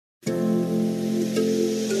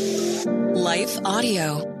Life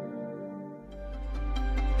Audio.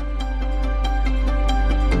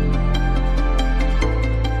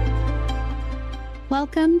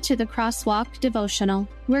 Welcome to the Crosswalk Devotional.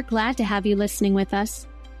 We're glad to have you listening with us.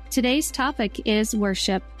 Today's topic is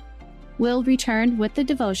worship. We'll return with the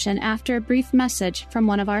devotion after a brief message from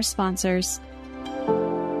one of our sponsors.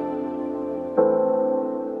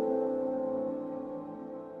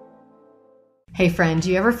 Hey friend, do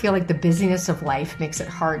you ever feel like the busyness of life makes it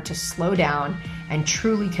hard to slow down and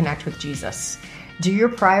truly connect with Jesus? Do your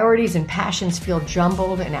priorities and passions feel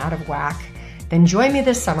jumbled and out of whack? Then join me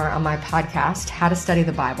this summer on my podcast, How to Study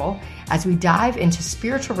the Bible, as we dive into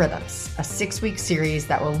Spiritual Rhythms, a 6-week series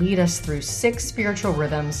that will lead us through 6 spiritual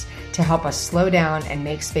rhythms to help us slow down and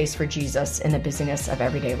make space for Jesus in the busyness of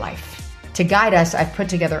everyday life. To guide us, I've put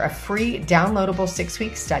together a free downloadable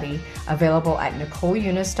 6-week study available at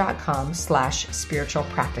NicoleEunice.com/spiritual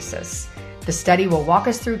practices. The study will walk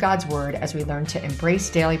us through God's Word as we learn to embrace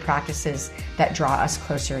daily practices that draw us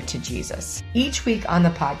closer to Jesus. Each week on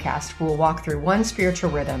the podcast, we'll walk through one spiritual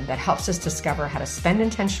rhythm that helps us discover how to spend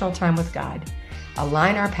intentional time with God,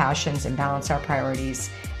 align our passions and balance our priorities,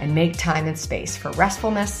 and make time and space for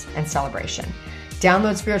restfulness and celebration.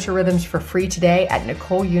 Download Spiritual Rhythms for free today at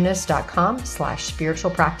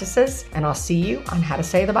NicoleEunice.com/spiritual practices, and I'll see you on How to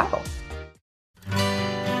Study the Bible.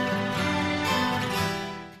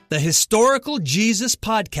 The Historical Jesus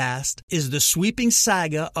Podcast is the sweeping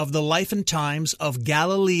saga of the life and times of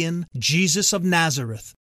Galilean Jesus of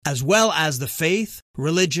Nazareth, as well as the faith,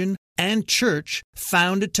 religion, and church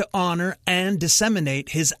founded to honor and disseminate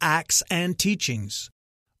his acts and teachings.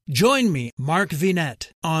 Join me, Mark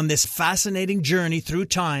Vinette, on this fascinating journey through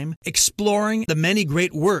time, exploring the many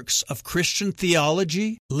great works of Christian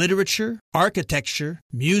theology, literature, architecture,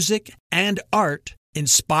 music, and art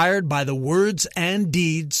inspired by the words and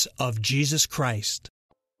deeds of Jesus Christ.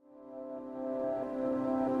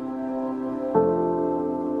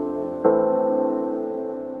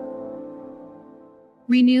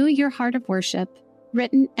 Renew Your Heart of Worship,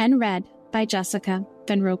 written and read by Jessica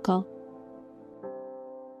Van Roekel.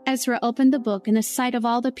 Ezra opened the book in the sight of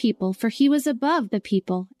all the people, for he was above the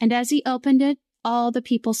people, and as he opened it, all the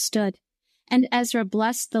people stood. And Ezra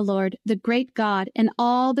blessed the Lord, the great God, and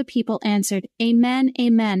all the people answered, Amen,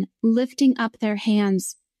 Amen, lifting up their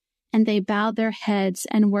hands. And they bowed their heads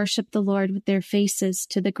and worshipped the Lord with their faces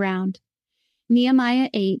to the ground. Nehemiah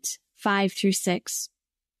 8:5-6.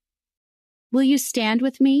 Will you stand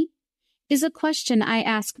with me? Is a question I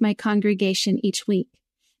ask my congregation each week.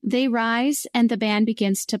 They rise and the band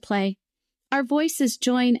begins to play. Our voices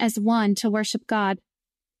join as one to worship God.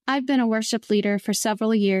 I've been a worship leader for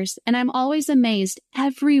several years, and I'm always amazed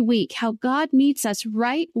every week how God meets us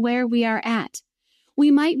right where we are at. We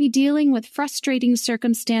might be dealing with frustrating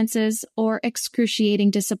circumstances or excruciating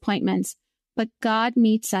disappointments, but God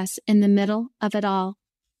meets us in the middle of it all.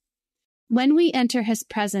 When we enter His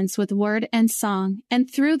presence with word and song,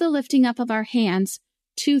 and through the lifting up of our hands,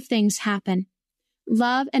 2 things happen.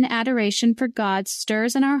 Love and adoration for God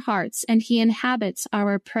stirs in our hearts, and He inhabits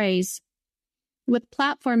our praise. With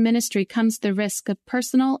platform ministry comes the risk of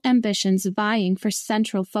personal ambitions vying for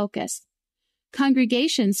central focus.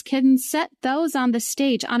 Congregations can set those on the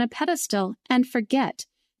stage on a pedestal and forget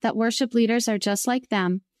that worship leaders are just like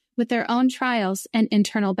them, with their own trials and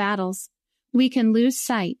internal battles. We can lose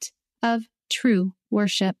sight of true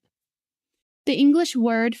worship. The English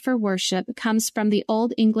word for worship comes from the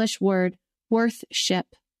Old English word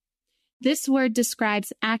worthship. This word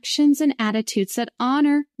describes actions and attitudes that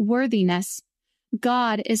honor worthiness.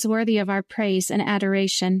 God is worthy of our praise and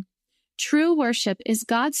adoration. True worship is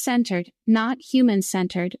God-centered, not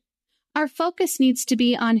human-centered. Our focus needs to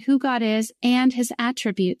be on who God is and His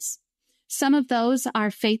attributes. Some of those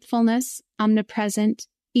are faithfulness, omnipresent,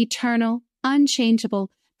 eternal,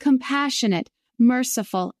 unchangeable, compassionate,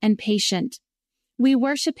 merciful, and patient. We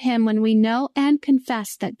worship Him when we know and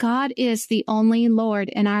confess that God is the only Lord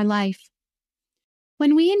in our life.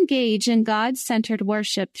 When we engage in God-centered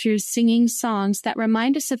worship through singing songs that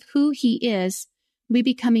remind us of who He is, we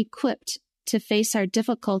become equipped to face our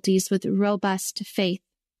difficulties with robust faith.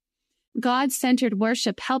 God-centered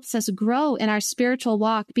worship helps us grow in our spiritual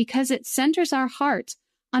walk because it centers our heart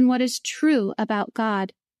on what is true about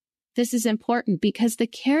God. This is important because the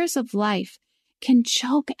cares of life can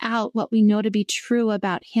choke out what we know to be true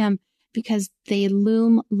about Him because they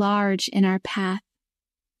loom large in our path.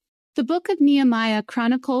 The book of Nehemiah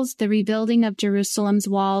chronicles the rebuilding of Jerusalem's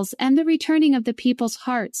walls and the returning of the people's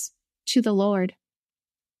hearts to the Lord.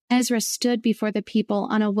 Ezra stood before the people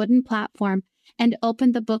on a wooden platform and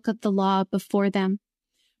opened the book of the law before them.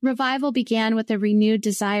 Revival began with a renewed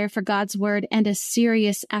desire for God's Word and a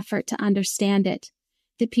serious effort to understand it.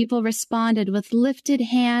 The people responded with lifted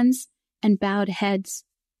hands and bowed heads.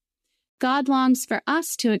 God longs for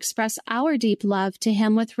us to express our deep love to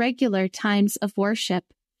Him with regular times of worship.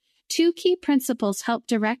 2 key principles help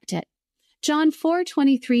direct it. John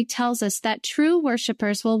 4:23 tells us that true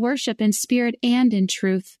worshipers will worship in spirit and in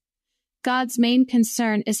truth. God's main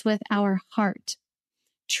concern is with our heart.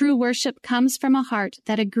 True worship comes from a heart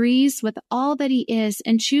that agrees with all that He is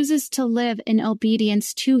and chooses to live in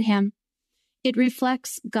obedience to Him. It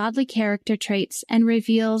reflects godly character traits and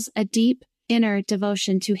reveals a deep inner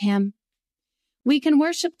devotion to Him. We can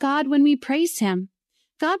worship God when we praise Him.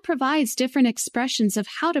 God provides different expressions of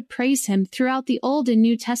how to praise Him throughout the Old and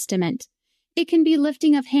New Testament. It can be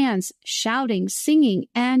lifting of hands, shouting, singing,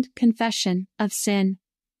 and confession of sin.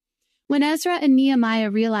 When Ezra and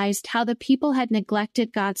Nehemiah realized how the people had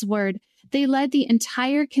neglected God's Word, they led the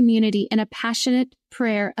entire community in a passionate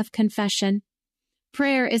prayer of confession.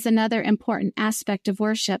 Prayer is another important aspect of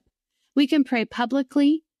worship. We can pray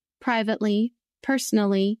publicly, privately,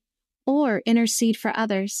 personally, or intercede for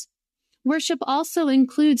others. Worship also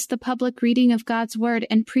includes the public reading of God's Word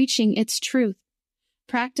and preaching its truth.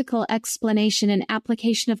 Practical explanation and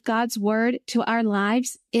application of God's Word to our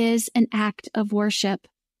lives is an act of worship.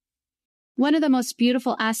 One of the most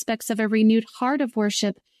beautiful aspects of a renewed heart of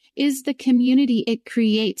worship is the community it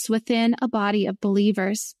creates within a body of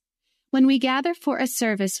believers. When we gather for a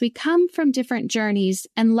service, we come from different journeys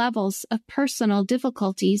and levels of personal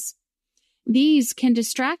difficulties. These can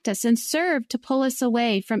distract us and serve to pull us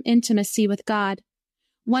away from intimacy with God.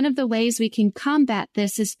 One of the ways we can combat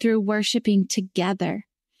this is through worshiping together.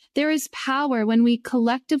 There is power when we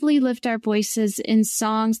collectively lift our voices in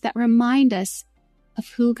songs that remind us of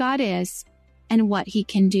who God is and what He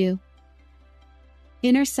can do.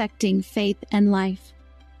 Intersecting faith and life.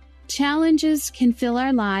 Challenges can fill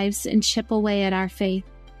our lives and chip away at our faith.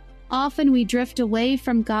 Often we drift away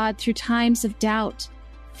from God through times of doubt,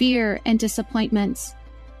 fear, and disappointments.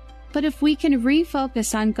 But if we can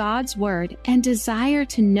refocus on God's Word and desire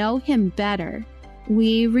to know Him better,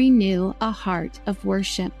 we renew a heart of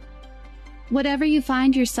worship. Whatever you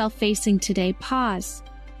find yourself facing today, pause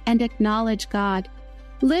and acknowledge God.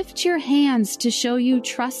 Lift your hands to show you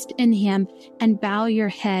trust in Him and bow your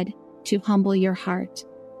head to humble your heart.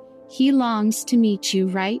 He longs to meet you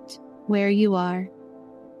right where you are.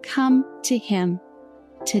 Come to Him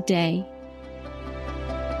today.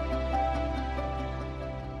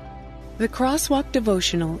 The Crosswalk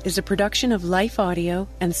Devotional is a production of Life Audio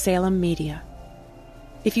and Salem Media.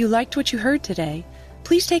 If you liked what you heard today,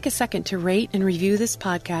 please take a second to rate and review this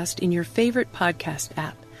podcast in your favorite podcast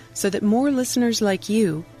app so that more listeners like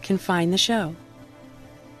you can find the show.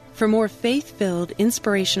 For more faith-filled,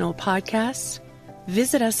 inspirational podcasts,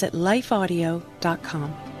 visit us at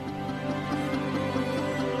lifeaudio.com.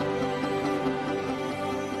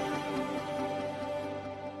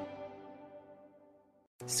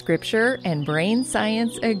 Scripture and brain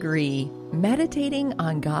science agree. Meditating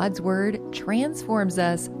on God's Word transforms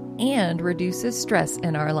us and reduces stress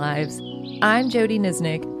in our lives. I'm Jody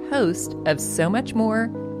Nisnik, host of So Much More,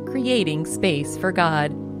 Creating Space for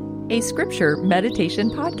God, a scripture meditation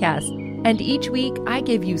podcast. And each week I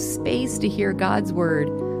give you space to hear God's Word,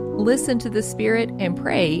 listen to the Spirit, and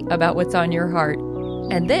pray about what's on your heart.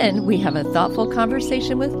 And then we have a thoughtful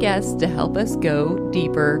conversation with guests to help us go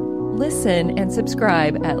deeper. Listen and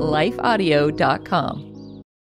subscribe at lifeaudio.com.